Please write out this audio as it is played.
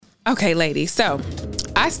Okay, ladies. So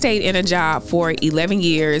I stayed in a job for 11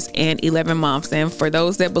 years and 11 months. And for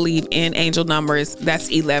those that believe in angel numbers,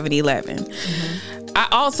 that's 1111. Mm-hmm. I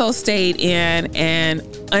also stayed in an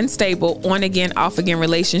unstable on-again, off-again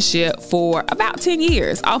relationship for about 10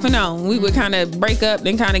 years, off and on. We would kind of break up,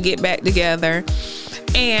 then kind of get back together.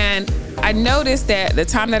 And I noticed that the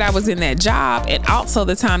time that I was in that job and also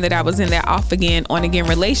the time that I was in that off-again, on-again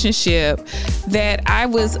relationship, that I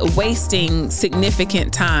was wasting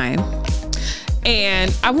significant time.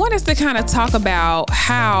 And I want us to kind of talk about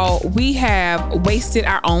how we have wasted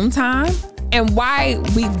our own time and why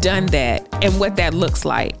we've done that and what that looks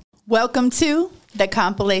like. Welcome to The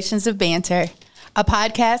Compilations of Banter, a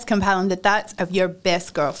podcast compiling the thoughts of your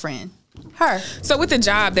best girlfriend, her. So with the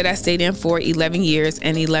job that I stayed in for 11 years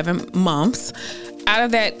and 11 months, out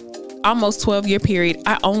of that almost 12-year period,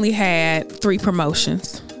 I only had 3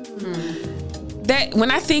 promotions. That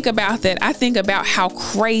when I think about that, I think about how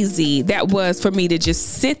crazy that was for me to just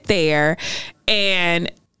sit there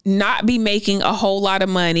and not be making a whole lot of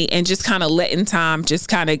money and just kind of letting time just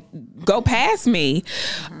kind of go past me.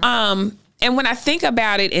 And when I think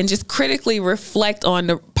about it and just critically reflect on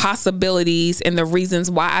the possibilities and the reasons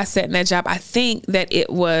why I sat in that job, I think that it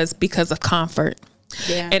was because of comfort.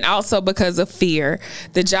 Yeah. And also because of fear.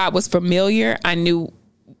 The job was familiar. I knew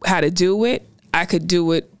how to do it. I could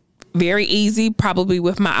do it very easy, probably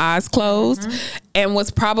with my eyes closed, and was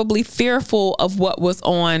probably fearful of what was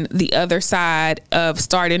on the other side of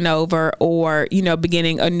starting over or,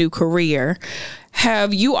 beginning a new career.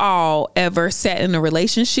 Have you all ever sat in a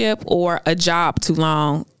relationship or a job too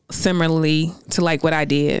long, similarly to like what I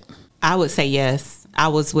did? I would say yes. I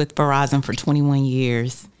was with Verizon for 21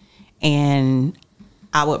 years, and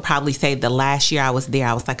I would probably say the last year I was there,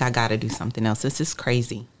 I was like, I got to do something else. This is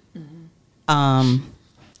crazy.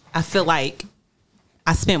 I feel like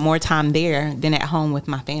I spent more time there than at home with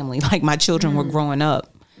my family. Like my children were growing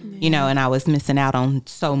up, and I was missing out on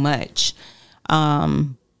so much.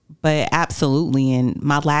 But absolutely. And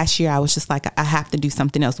my last year, I was just like, I have to do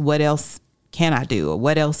something else. What else can I do? Or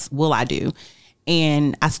what else will I do?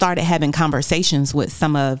 And I started having conversations with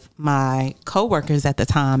some of my coworkers at the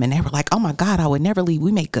time. And they were like, oh my God, I would never leave.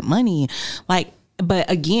 We make good money.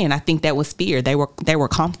 But again, I think that was fear. They were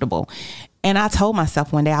comfortable. And I told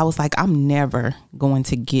myself one day, I was like, I'm never going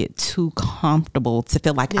to get too comfortable to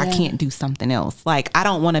feel like I can't do something else. Like, I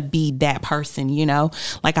don't want to be that person,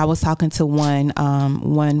 Like I was talking to one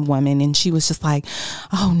woman, and she was just like,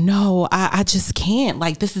 oh no, I just can't.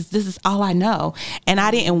 Like, this is all I know. And I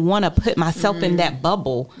didn't want to put myself in that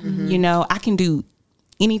bubble. I can do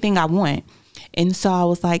anything I want. And so I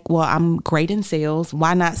was like, well, I'm great in sales.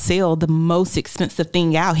 Why not sell the most expensive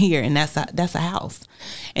thing out here? And that's a house.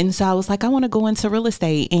 And so I was like, I want to go into real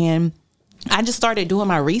estate. And I just started doing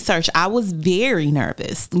my research. I was very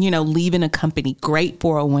nervous, leaving a company, great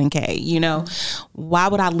 401k, why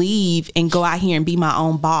would I leave and go out here and be my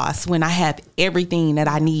own boss when I have everything that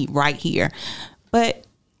I need right here? But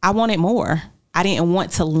I wanted more. I didn't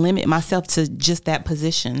want to limit myself to just that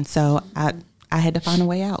position. So I had to find a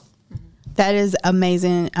way out. That is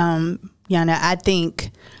amazing, Yana. I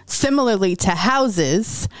think similarly to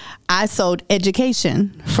houses, I sold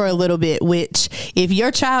education for a little bit, which if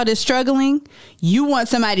your child is struggling, you want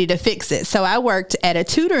somebody to fix it. So I worked at a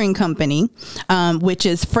tutoring company, which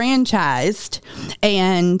is franchised,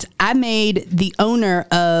 and I made the owner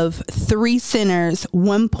of 3 centers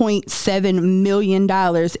 $1.7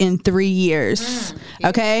 million in 3 years.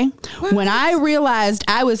 Okay. What? When I realized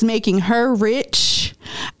I was making her rich,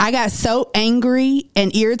 I got so angry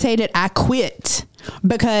and irritated, I quit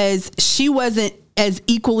because she wasn't as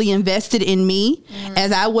equally invested in me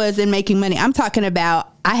as I was in making money. I'm talking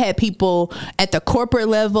about, I had people at the corporate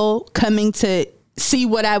level coming to see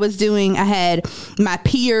what I was doing. I had my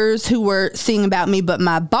peers who were seeing about me, but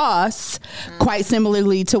my boss, quite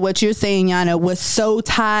similarly to what you're saying, Yana, was so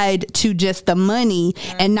tied to just the money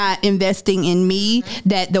and not investing in me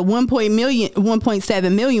that the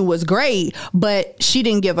 1.7 million was great, but she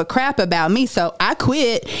didn't give a crap about me. So I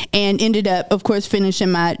quit and ended up, of course,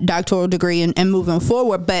 finishing my doctoral degree and moving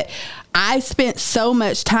forward. But I spent so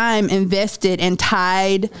much time invested and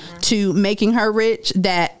tied to making her rich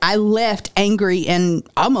that I left angry and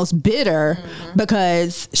almost bitter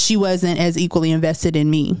because she wasn't as equally invested in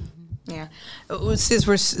me. Yeah. Since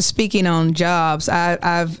we're speaking on jobs,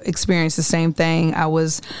 I've experienced the same thing. I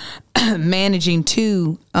was managing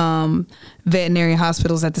 2 veterinary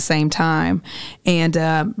hospitals at the same time, and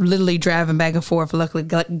literally driving back and forth. Luckily,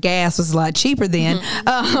 gas was a lot cheaper then.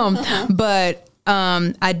 But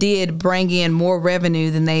I did bring in more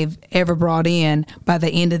revenue than they've ever brought in by the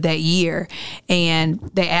end of that year. And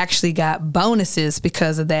they actually got bonuses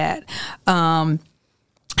because of that.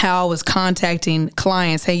 How I was contacting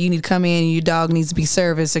clients, hey, you need to come in, your dog needs to be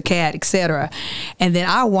serviced, a cat, etc. And then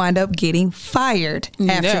I wind up getting fired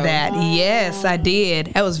after that. Yes, I did.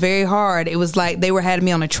 That was very hard. It was like they had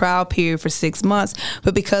me on a trial period for 6 months,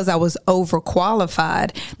 but because I was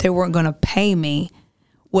overqualified, they weren't going to pay me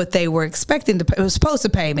what they were expecting to pay, it was supposed to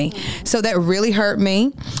pay me. So that really hurt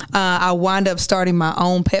me. I wound up starting my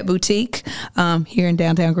own pet boutique here in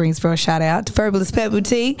downtown Greensboro. Shout out to Fabulous Pet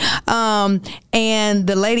Boutique. And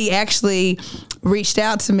the lady actually reached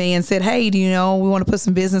out to me and said, hey, do you know, we want to put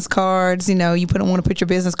some business cards, you know, you want to put your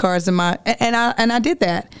business cards in my, and I did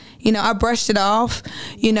that. You know, I brushed it off,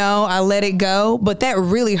 you know, I let it go, but that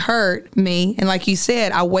really hurt me. And like you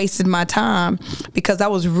said, I wasted my time because I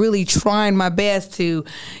was really trying my best to,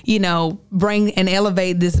 you know, bring and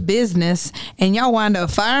elevate this business, and y'all wound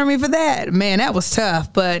up firing me for that. Man, that was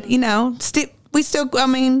tough, but you know, I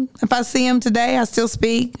mean, if I see him today, I still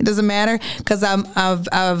speak. It doesn't matter because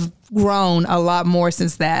I've grown a lot more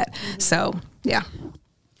since that. So, yeah.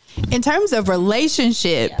 In terms of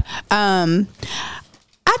relationship,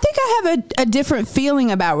 I think I have a different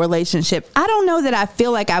feeling about relationship. I don't know that I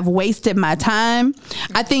feel like I've wasted my time.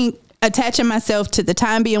 I think attaching myself to the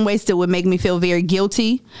time being wasted would make me feel very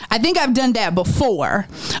guilty. I think I've done that before,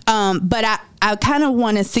 but I kind of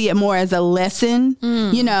want to see it more as a lesson,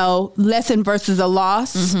 you know, lesson versus a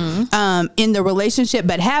loss in the relationship.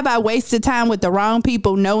 But have I wasted time with the wrong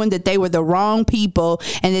people, knowing that they were the wrong people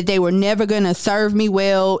and that they were never going to serve me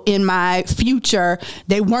well in my future?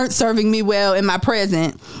 They weren't serving me well in my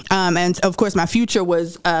present. And of course, my future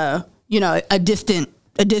was, you know, a distant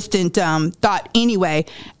thought anyway.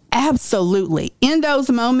 Absolutely. In those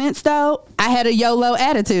moments, though, I had a YOLO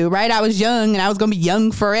attitude, right? I was young and I was going to be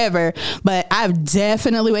young forever, but I've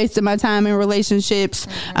definitely wasted my time in relationships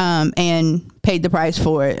and paid the price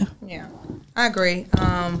for it. Yeah, I agree.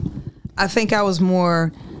 I think I was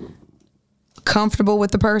more comfortable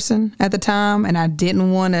with the person at the time, and I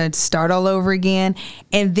didn't want to start all over again.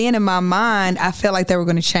 And then in my mind, I felt like they were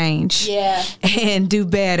going to change and do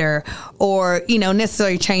better, or, you know,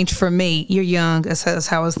 necessarily change for me. You're young, that's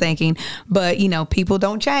how I was thinking. But, you know, people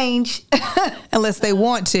don't change unless they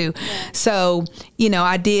want to. So, you know,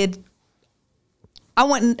 I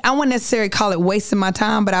wouldn't necessarily call it wasting my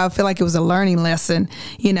time, but I feel like it was a learning lesson,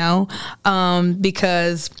 you know,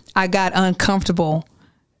 because I got uncomfortable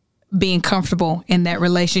being comfortable in that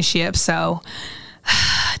relationship. So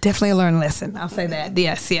definitely a learned lesson. I'll say that.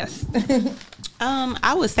 Yes.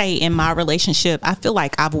 I would say in my relationship, I feel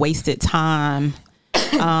like I've wasted time.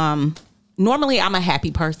 Normally I'm a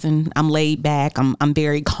happy person. I'm laid back. I'm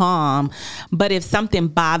very calm. But if something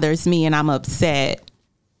bothers me and I'm upset,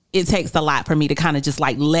 it takes a lot for me to kind of just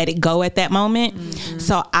like let it go at that moment.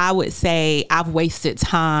 So I would say I've wasted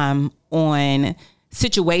time on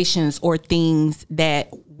situations or things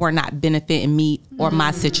that were not benefiting me or my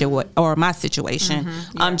situation.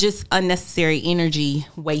 Just unnecessary energy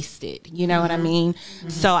wasted. You know what I mean?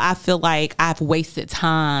 So I feel like I've wasted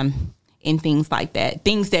time in things like that.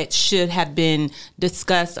 Things that should have been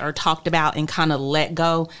discussed or talked about and kind of let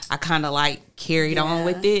go. I kind of like carried on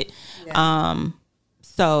with it.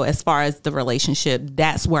 So as far as the relationship,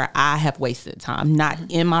 that's where I have wasted time. Not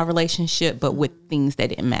in my relationship, but with things that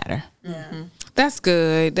didn't matter. That's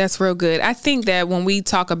good. That's real good. I think that when we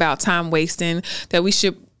talk about time wasting, that we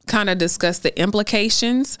should kind of discuss the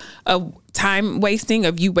implications of time wasting,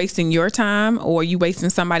 of you wasting your time or you wasting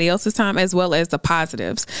somebody else's time, as well as the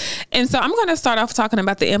positives. And so I'm going to start off talking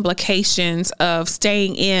about the implications of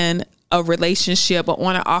staying in a relationship or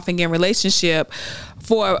on and off again relationship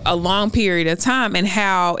for a long period of time and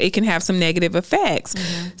how it can have some negative effects.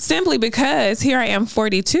 Simply because here I am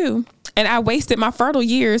 42 and I wasted my fertile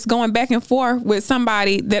years going back and forth with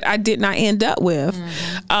somebody that I did not end up with.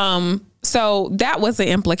 So that was the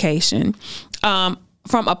implication. From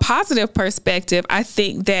a positive perspective, I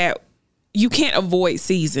think that you can't avoid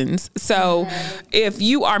seasons. So if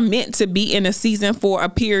you are meant to be in a season for a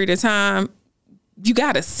period of time, you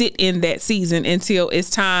got to sit in that season until it's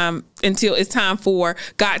time for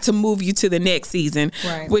God to move you to the next season,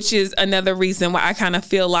 which is another reason why I kind of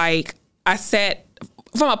feel like I sat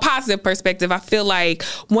from a positive perspective, I feel like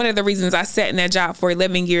one of the reasons I sat in that job for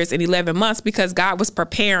 11 years and 11 months, because God was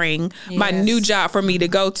preparing my new job for me to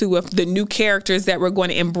go to, with the new characters that were going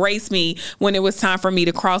to embrace me when it was time for me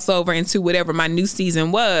to cross over into whatever my new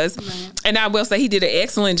season was. And I will say he did an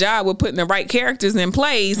excellent job with putting the right characters in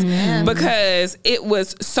place, because it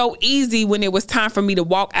was so easy when it was time for me to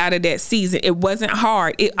walk out of that season. It wasn't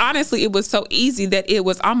hard. Honestly, it was so easy that it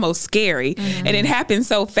was almost scary. And it happened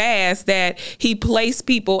so fast that he placed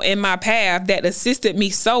people in my path that assisted me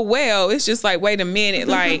so well. It's just like, wait a minute,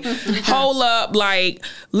 like, hold up, like,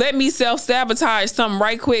 let me self-sabotage something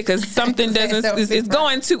right quick, because something it's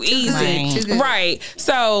going too easy. Right.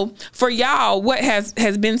 So for y'all, what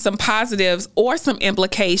has been some positives or some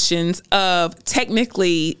implications of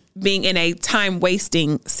technically being in a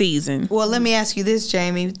time-wasting season? Well, let me ask you this,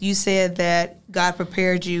 Jamie. You said that God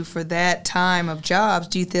prepared you for that time of jobs.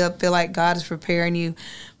 Do you feel like God is preparing you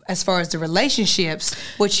as far as the relationships,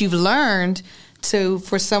 what you've learned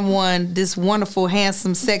for someone, this wonderful,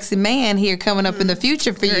 handsome, sexy man here coming up in the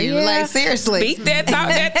future for you? Like, seriously. Speak that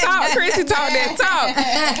talk, Chrissy, talk that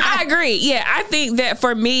talk. I agree. Yeah, I think that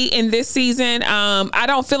for me in this season, I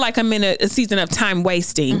don't feel like I'm in a season of time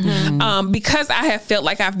wasting. Because I have felt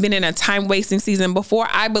like I've been in a time wasting season before.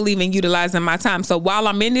 I believe in utilizing my time. So while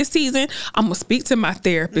I'm in this season, I'm going to speak to my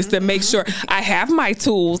therapist to make sure I have my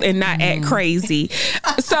tools and not act crazy.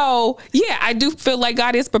 So yeah, I do feel like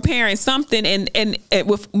God is preparing something, and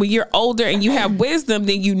when you're older and you have wisdom,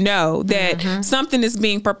 then you know that something is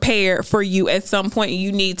being prepared for you at some point.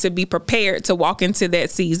 You need to be prepared to walk into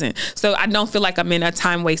that season. So I don't feel like I'm in a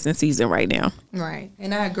time wasting season right now. Right.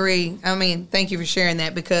 And I agree. I mean, thank you for sharing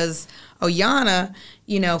that, because Oyana,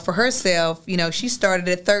 for herself, she started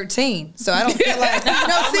at 13. So I don't feel like,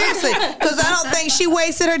 no, seriously, because I don't think she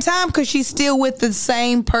wasted her time, because she's still with the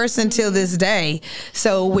same person till this day.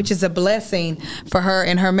 So, which is a blessing for her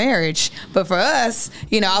in her marriage. But for us,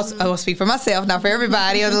 I'll speak for myself, not for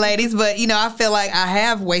everybody or the ladies, but, I feel like I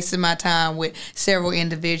have wasted my time with several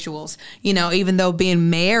individuals. Even though being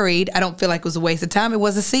married, I don't feel like it was a waste of time. It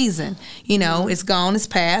was a season. It's gone, it's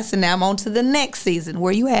past, and now I'm on to the next season.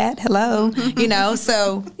 Where you at? Hello.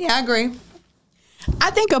 So yeah, I agree.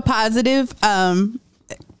 I think a positive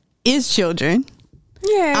is children.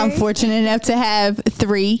 Yay. I'm fortunate enough to have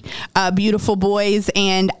 3 beautiful boys,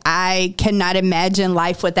 and I cannot imagine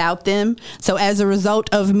life without them. So as a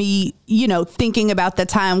result of me, thinking about the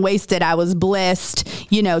time wasted, I was blessed,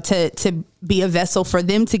 to be a vessel for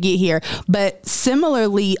them to get here. But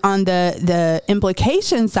similarly, on the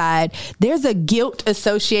implication side, there's a guilt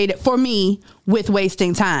associated for me with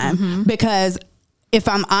wasting time, because if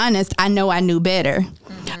I'm honest, I know I knew better.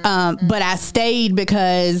 But I stayed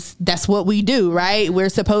because that's what we do, right? We're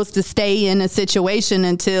supposed to stay in a situation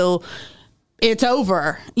until it's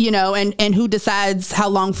over, and who decides how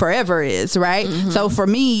long forever is, right? So for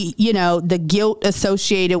me, the guilt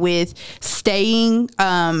associated with staying,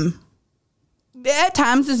 at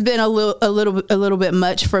times it's been a little bit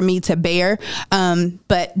much for me to bear,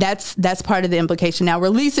 but that's part of the implication. Now,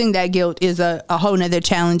 releasing that guilt is a whole nother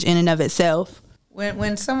challenge in and of itself.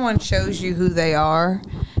 When someone shows you who they are,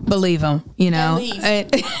 believe them, immediately,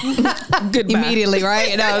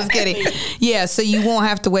 right? No, I was kidding. Yeah, so you won't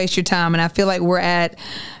have to waste your time. And I feel like we're at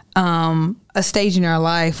a stage in our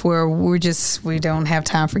life where we don't have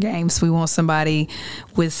time for games. We want somebody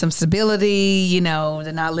with some stability,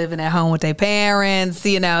 they're not living at home with their parents,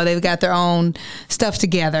 they've got their own stuff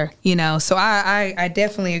together, So I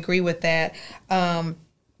definitely agree with that.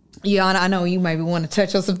 Yana, I know you maybe want to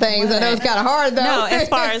touch on some things. I know it's kind of hard, though. No, as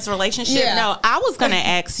far as relationship, no. I was going to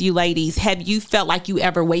ask you ladies, have you felt like you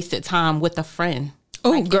ever wasted time with a friend?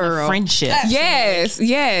 Oh, like girl. Friendship. Yes.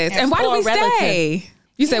 And why do we stay?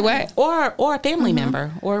 You say what? Or a family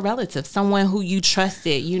member or a relative, someone who you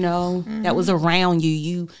trusted, that was around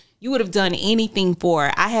you. You would have done anything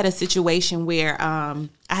for. I had a situation where I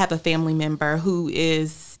have a family member who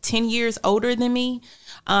is 10 years older than me.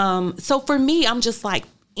 So for me, I'm just like,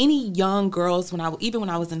 any young girls, when I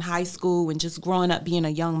was in high school and just growing up being a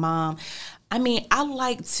young mom, I mean, I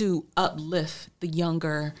like to uplift the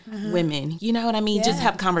younger women. You know what I mean? Yeah. Just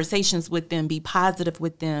have conversations with them, be positive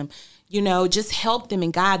with them, just help them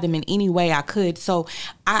and guide them in any way I could. So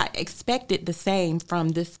I expected the same from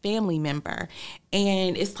this family member.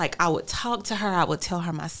 And it's like I would talk to her, I would tell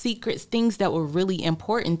her my secrets, things that were really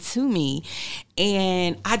important to me.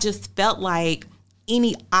 And I just felt like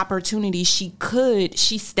any opportunity she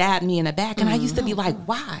stabbed me in the back. And I used to be like,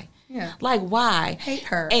 why? Yeah. Like, why? Hate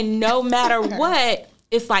her. And no matter what,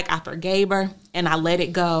 it's like I forgave her and I let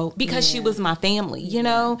it go because she was my family,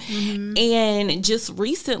 And just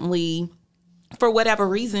recently, for whatever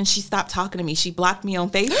reason, she stopped talking to me. She blocked me on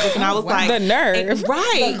Facebook, and I was like, the nerve,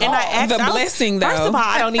 right? And I asked, the blessing, though. First of all,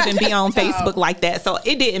 I don't even be on Facebook like that, so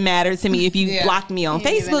it didn't matter to me if you blocked me on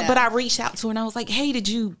Facebook. But I reached out to her and I was like, "Hey, did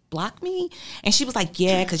you block me?" And she was like,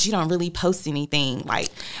 "Yeah, because you don't really post anything. Like,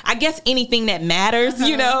 I guess anything that matters,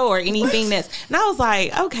 you know, or anything that's." And I was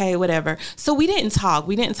like, "Okay, whatever." So we didn't talk.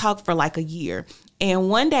 We didn't talk for like a year. And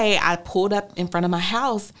one day I pulled up in front of my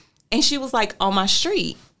house, and she was like on my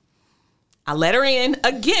street. I let her in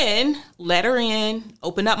again,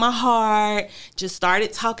 opened up my heart, just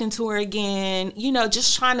started talking to her again, you know,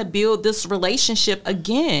 just trying to build this relationship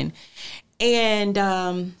again. And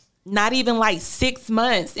not even like 6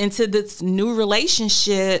 months into this new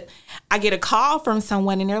relationship, I get a call from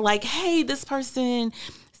someone and they're like, "Hey, this person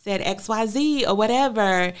said XYZ or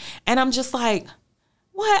whatever." And I'm just like,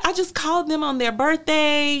 what? I just called them on their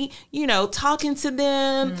birthday, you know, talking to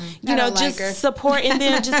them, you know, just supporting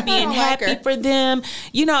them, just being happy for them,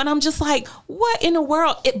 you know, and I'm just like, what in the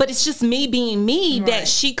world? But it's just me being me that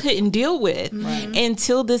she couldn't deal with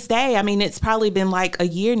until this day. I mean, it's probably been like a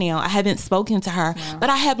year now. I haven't spoken to her, but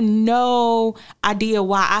I have no idea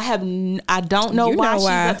why. I don't know why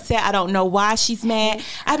she's upset. I don't know why she's mad.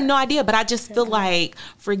 I have no idea, but I just feel like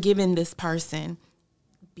forgiving this person,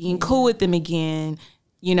 being cool with them again,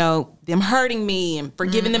 you know, them hurting me and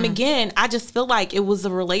forgiving them again. I just feel like it was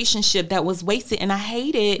a relationship that was wasted, and I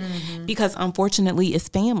hate it because unfortunately it's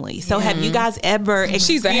family. So have you guys ever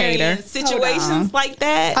experienced situations like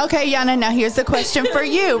that? Okay, Yana, now here's the question for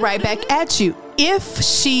you, right back at you. If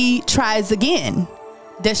she tries again,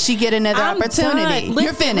 does she get another opportunity?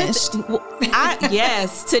 You're finished.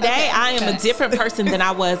 Yes. Today I am a different person than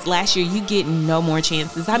I was last year. You get no more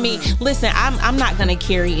chances. I mean, listen, I'm not going to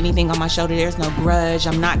carry anything on my shoulder. There's no grudge.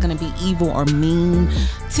 I'm not going to be evil or mean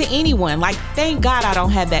to anyone. Like, thank God I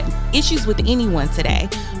don't have that issues with anyone today.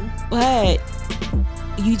 But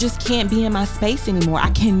you just can't be in my space anymore.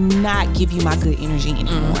 I cannot give you my good energy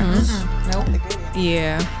anymore. Nope.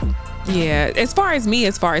 Yeah. Yeah. As far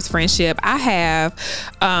as friendship, I have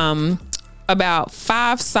about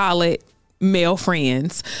 5 solid male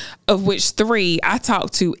friends, of which 3 I talk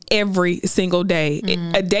to every single day.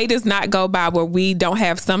 A day does not go by where we don't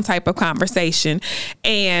have some type of conversation.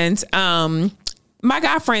 And my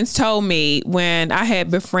guy friends told me when I had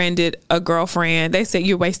befriended a girlfriend, they said,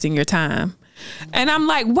 "You're wasting your time." And I'm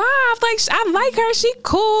like, why? I like her. She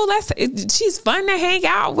cool. She's fun to hang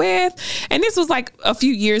out with. And this was like a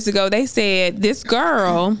few years ago. They said, this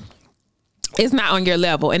girl is not on your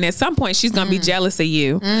level, and at some point she's gonna be jealous of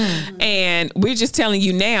you, and we're just telling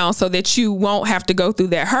you now so that you won't have to go through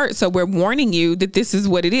that hurt. So we're warning you that this is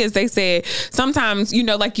what it is. They said sometimes, you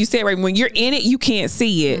know, like you said, right, when you're in it you can't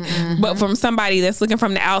see it, but from somebody that's looking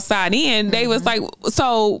from the outside in, they was like,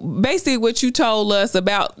 so basically what you told us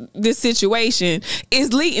about this situation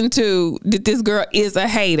is leading to that this girl is a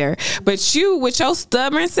hater, but you with your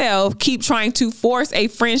stubborn self keep trying to force a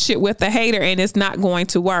friendship with a hater, and it's not going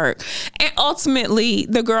to work. And ultimately,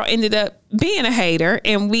 the girl ended up being a hater,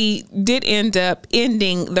 and we did end up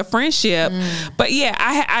ending the friendship. But yeah,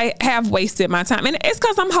 I have wasted my time, and it's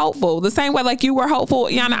because I'm hopeful. The same way like you were hopeful,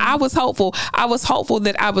 Yana, I was hopeful. I was hopeful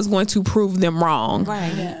that I was going to prove them wrong.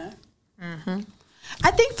 Right. Yeah. I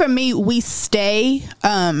think for me, we stay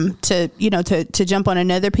to jump on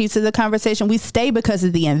another piece of the conversation. We stay because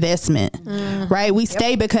of the investment, right? We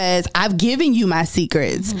stay because I've given you my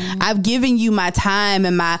secrets. I've given you my time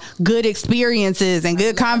and my good experiences and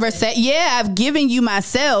good conversation. Yeah, I've given you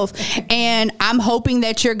myself, and I'm hoping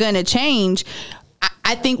that you're going to change.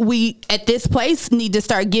 I think we at this place need to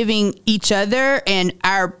start giving each other and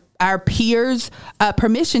our peers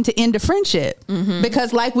permission to end a friendship,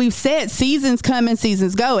 because like we've said, seasons come and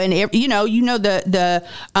seasons go, and the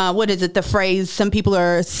what is it, the phrase, some people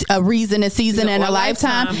are a reason, a season, and a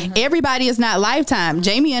lifetime. Everybody is not lifetime.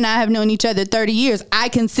 Jamie and I have known each other 30 years. I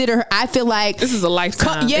feel like this is a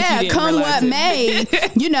lifetime. Come what may,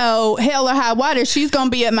 hell or high water, she's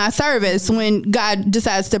gonna be at my service when God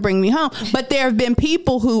decides to bring me home. But there have been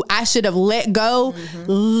people who I should have let go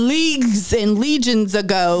leagues and legions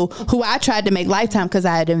ago, who I tried to make lifetime because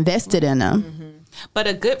I had invested in them. But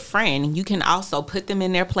a good friend, you can also put them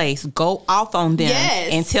in their place, go off on them,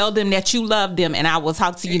 and tell them that you love them, and I will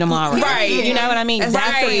talk to you tomorrow. Right. You know what I mean? That's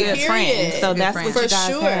a good Period. friend. So Good that's friend. what you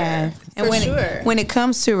guys have. And when it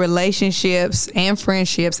comes to relationships and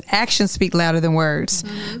friendships, actions speak louder than words.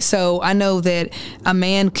 So I know that a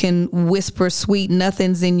man can whisper sweet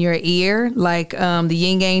nothings in your ear, like the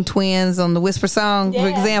Yin Yang Twins on the Whisper song, for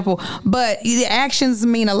example. But the actions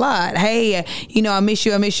mean a lot. Hey, I miss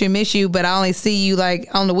you, but I only see you like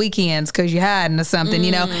on the weekends because you're hiding or something.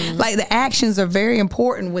 Like the actions are very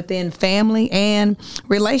important within family and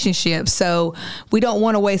relationships. So we don't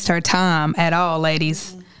want to waste our time at all,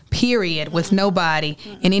 ladies. Period, with nobody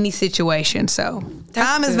in any situation. So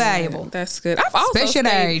time is valuable. That's good. I've also especially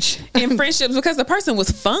at our age in friendships because the person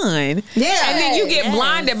was fun. Yeah, and then you get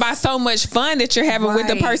blinded by so much fun that you're having with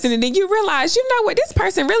the person, and then you realize, you know what, this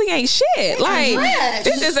person really ain't shit. Like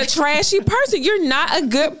this is a trashy person. You're not a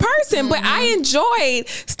good person. But I enjoyed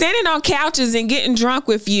standing on couches and getting drunk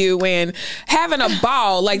with you and having a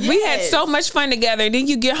ball. Like we had so much fun together. And then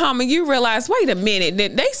you get home and you realize, wait a minute,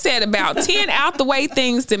 they said about 10 out the way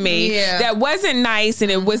things to me that wasn't nice and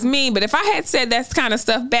it was mean. But if I had said that kind of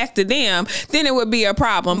stuff back to them, then it would be a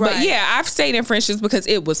problem. But yeah, I've stayed in friendships because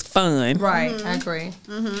it was fun. Right. I agree.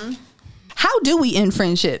 How do we end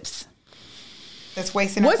friendships? That's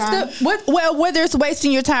wasting our time. Well, whether it's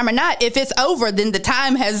wasting your time or not, if it's over, then the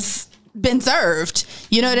time has been served.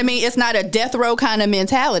 You know what I mean? It's not a death row kind of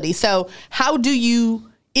mentality. So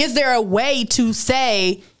is there a way to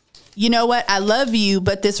say, you know what, I love you,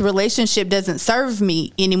 but this relationship doesn't serve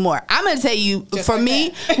me anymore? I'm going to tell you, for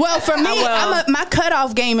me, my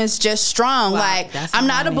cutoff game is just strong. Wow, like, I'm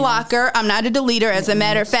not a blocker. I'm not a deleter. As a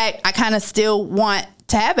matter of fact, I kind of still want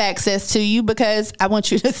to have access to you because I want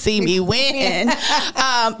you to see me win.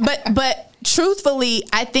 But truthfully,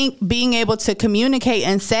 I think being able to communicate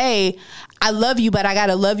and say, I love you, but I got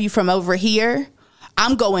to love you from over here.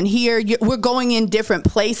 I'm going here. We're going in different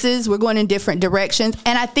places. We're going in different directions.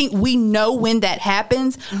 And I think we know when that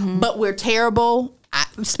happens, but we're terrible.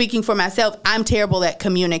 Speaking for myself, I'm terrible at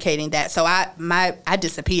communicating that. So I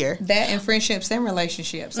disappear. That in friendships and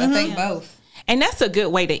relationships. I think both. And that's a good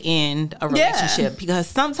way to end a relationship because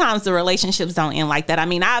sometimes the relationships don't end like that. I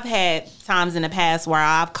mean, I've had times in the past where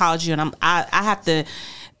I've called you and I have to.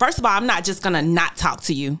 First of all, I'm not just gonna not talk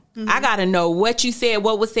to you. I gotta know what you said,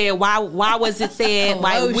 what was said, why was it said.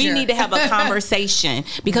 Like we need to have a conversation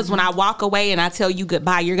because when I walk away and I tell you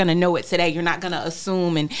goodbye, you're gonna know it today. You're not gonna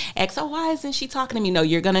assume and ask, oh, why isn't she talking to me? No,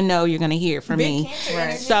 you're gonna know. You're gonna hear it from me.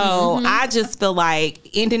 Right. So I just feel like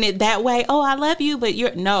ending it that way. Oh, I love you, but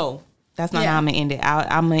no. That's not how I'm gonna end it.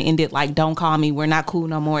 I'm gonna end it like, don't call me. We're not cool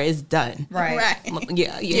no more. It's done. Right.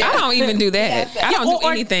 Yeah. I don't even do that. I don't do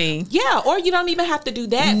anything. Or you don't even have to do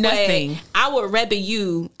that. Nothing. I would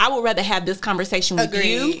rather have this conversation with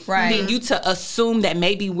you than you to assume that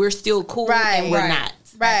maybe we're still cool and we're not.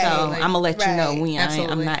 Right. So I'm gonna let you know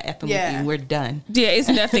I'm not effing with you. We're done. Yeah, it's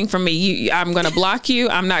nothing for me. I'm gonna block you.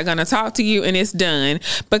 I'm not gonna talk to you, and it's done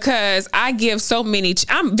because I give so many.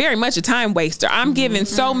 I'm very much a time waster. I'm giving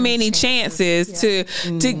so many chances to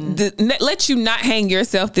let you not hang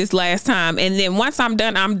yourself this last time, and then once I'm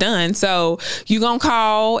done, I'm done. So you gonna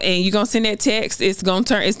call and you gonna send that text. It's gonna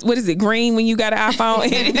turn. What is it? Green when you got an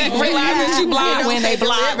iPhone and realize that you blocked when they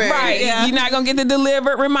block. Right. Yeah. You're not gonna get the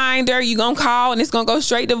delivered reminder. You gonna call and it's gonna go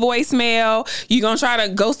straight to voicemail. You gonna try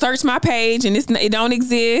to go search my page and it don't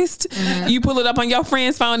exist. You pull it up on your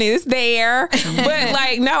friend's phone and it's there. But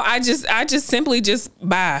like, no, I just simply just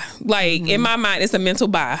bye. Like in my mind, it's a mental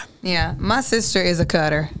bye. Yeah, my sister is a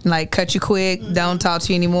cutter. Like, cut you quick. Don't talk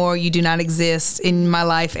to you anymore. You do not exist in my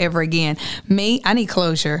life ever again. Me, I need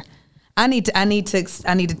closure. I need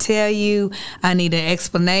to tell you. I need an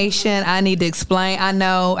explanation. I need to explain.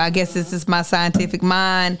 I guess this is my scientific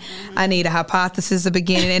mind. I need a hypothesis, a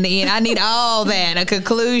beginning and the end. I need all that, a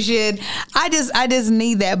conclusion. I just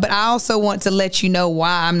need that. But I also want to let you know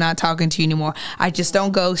why I'm not talking to you anymore. I just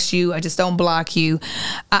don't ghost you. I just don't block you.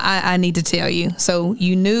 I need to tell you. So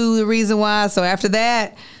you knew the reason why. So after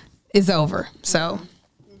that, it's over. So.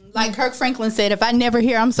 Like Kirk Franklin said, if I never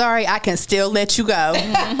hear I'm sorry, I can still let you go.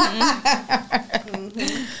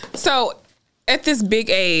 So at this big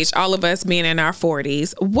age, all of us being in our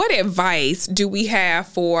 40s, what advice do we have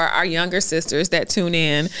for our younger sisters that tune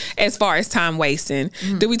in as far as time wasting?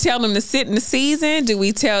 Do we tell them to sit in the season? Do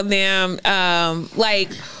we tell them,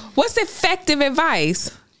 what's effective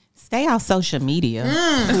advice? Stay off social media.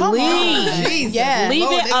 Please. Yeah. Leave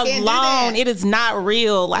it alone. It is not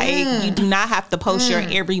real. Like, you do not have to post your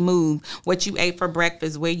every move. What you ate for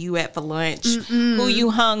breakfast, where you at for lunch, who you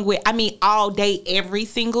hung with. I mean, all day, every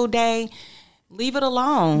single day. Leave it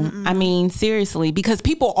alone. I mean, seriously, because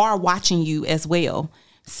people are watching you as well.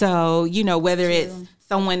 So, whether it's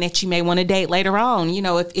someone that you may want to date later on. You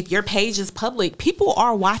know, if your page is public, people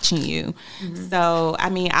are watching you. So, I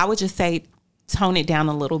mean, I would just say tone it down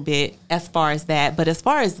a little bit as far as that. But as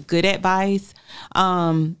far as good advice,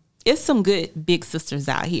 it's some good big sisters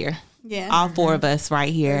out here. Yeah. All four of us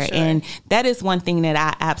right here. Sure. And that is one thing that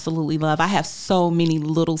I absolutely love. I have so many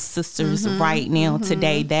little sisters right now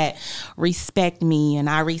today that respect me and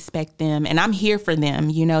I respect them and I'm here for them.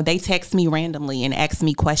 You know, they text me randomly and ask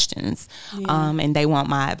me questions and they want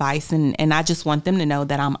my advice. And I just want them to know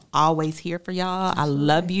that I'm always here for y'all. I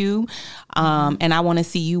love you. And I want to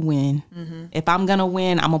see you win. If I'm going to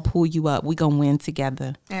win, I'm going to pull you up. We're going to win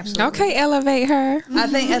together. Absolutely. Okay, elevate her. I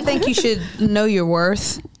think you should know your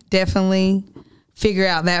worth. Definitely figure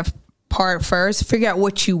out that part first. Figure out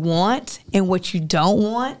what you want and what you don't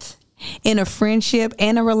want in a friendship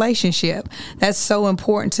and a relationship. That's so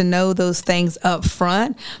important to know those things up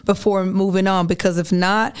front before moving on, because if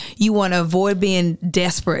not, you want to avoid being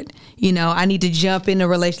desperate. You know, I need to jump in a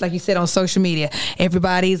relationship, like you said, on social media.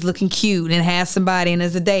 Everybody's looking cute and has somebody and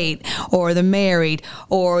is a date, or they're married,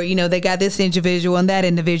 or, you know, they got this individual and that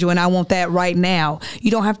individual and I want that right now. You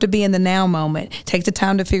don't have to be in the now moment. Take the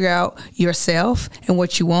time to figure out yourself and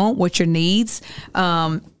what you want, what your needs,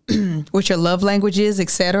 what your love language is,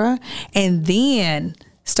 etc. And then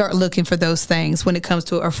start looking for those things when it comes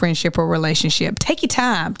to a friendship or relationship. Take your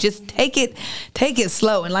time. Just take it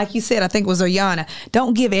slow. And like you said, I think it was Oyana,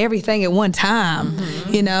 don't give everything at one time.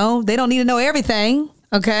 You know, they don't need to know everything.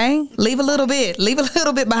 Okay. Leave a little bit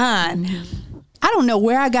behind. I don't know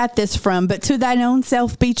where I got this from, but to thine own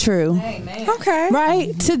self be true. Amen. Okay.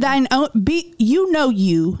 Right? To thine own be, you know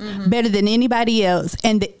you better than anybody else.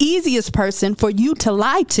 And the easiest person for you to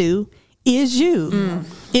lie to is you,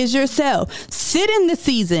 is yourself. Sit in the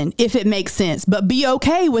season if it makes sense, but be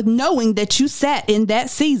okay with knowing that you sat in that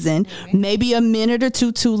season, maybe a minute or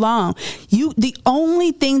two too long. The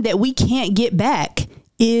only thing that we can't get back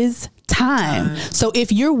is time. So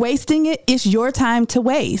if you're wasting it, it's your time to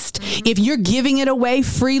waste. If you're giving it away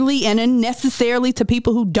freely and unnecessarily to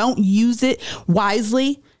people who don't use it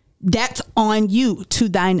wisely, that's on you. To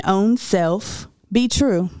thine own self be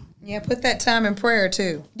true. Yeah, put that time in prayer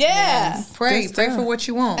too. Yeah. Yes. Pray for what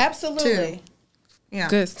you want. Absolutely. Too. Yeah.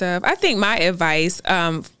 Good stuff. I think my advice,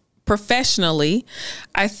 professionally,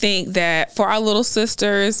 I think that for our little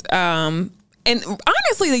sisters, and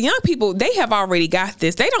honestly, the young people, they have already got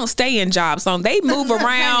this. They don't stay in jobs long. They move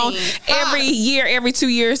around every year, every 2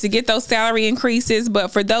 years to get those salary increases. But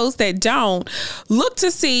for those that don't, look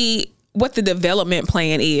to see what the development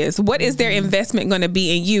plan is. What is their investment going to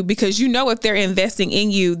be in you? Because you know, if they're investing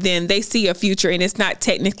in you, then they see a future and it's not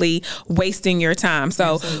technically wasting your time.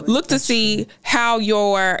 So look to see how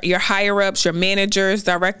your higher ups, your managers,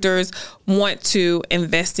 directors want to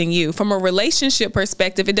invest in you. From a relationship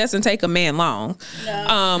perspective, it doesn't take a man long.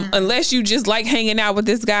 Unless you just like hanging out with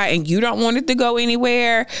this guy and you don't want it to go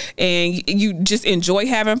anywhere and you just enjoy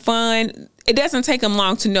having fun. It doesn't take them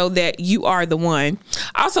long to know that you are the one.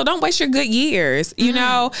 Also, don't waste your good years. You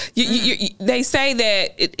know, they say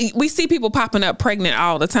that we see people popping up pregnant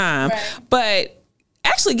all the time, but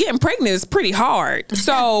actually getting pregnant is pretty hard.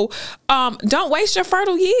 So don't waste your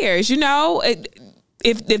fertile years. You know,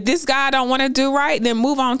 if this guy don't want to do right, then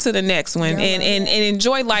move on to the next one and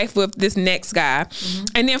enjoy life with this next guy.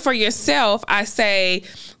 And then for yourself, I say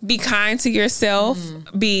be kind to yourself,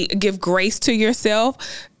 give grace to yourself.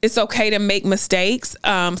 It's okay to make mistakes.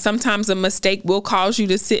 Sometimes a mistake will cause you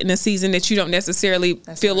to sit in a season that you don't necessarily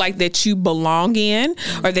feel like that you belong in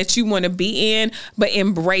or that you want to be in, but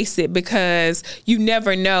embrace it, because you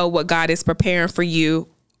never know what God is preparing for you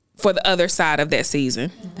for the other side of that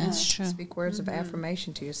season. That's true. Speak words of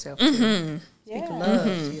affirmation to yourself. Speak love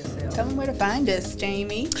to yourself. Tell them where to find us,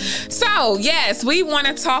 Jamie. So, yes, we want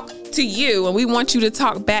to talk to you and we want you to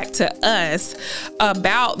talk back to us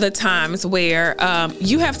about the times where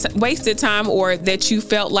you have wasted time, or that you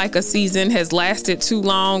felt like a season has lasted too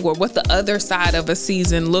long, or what the other side of a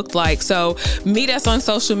season looked like. So meet us on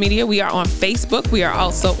social media. We are on Facebook. We are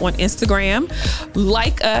also on Instagram.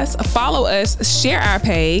 Like us, follow us, share our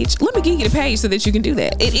page. Let me give you the page so that you can do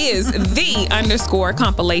that. It is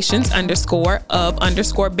the_compilations_of_banter.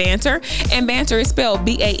 And banter is spelled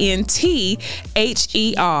BANTHER.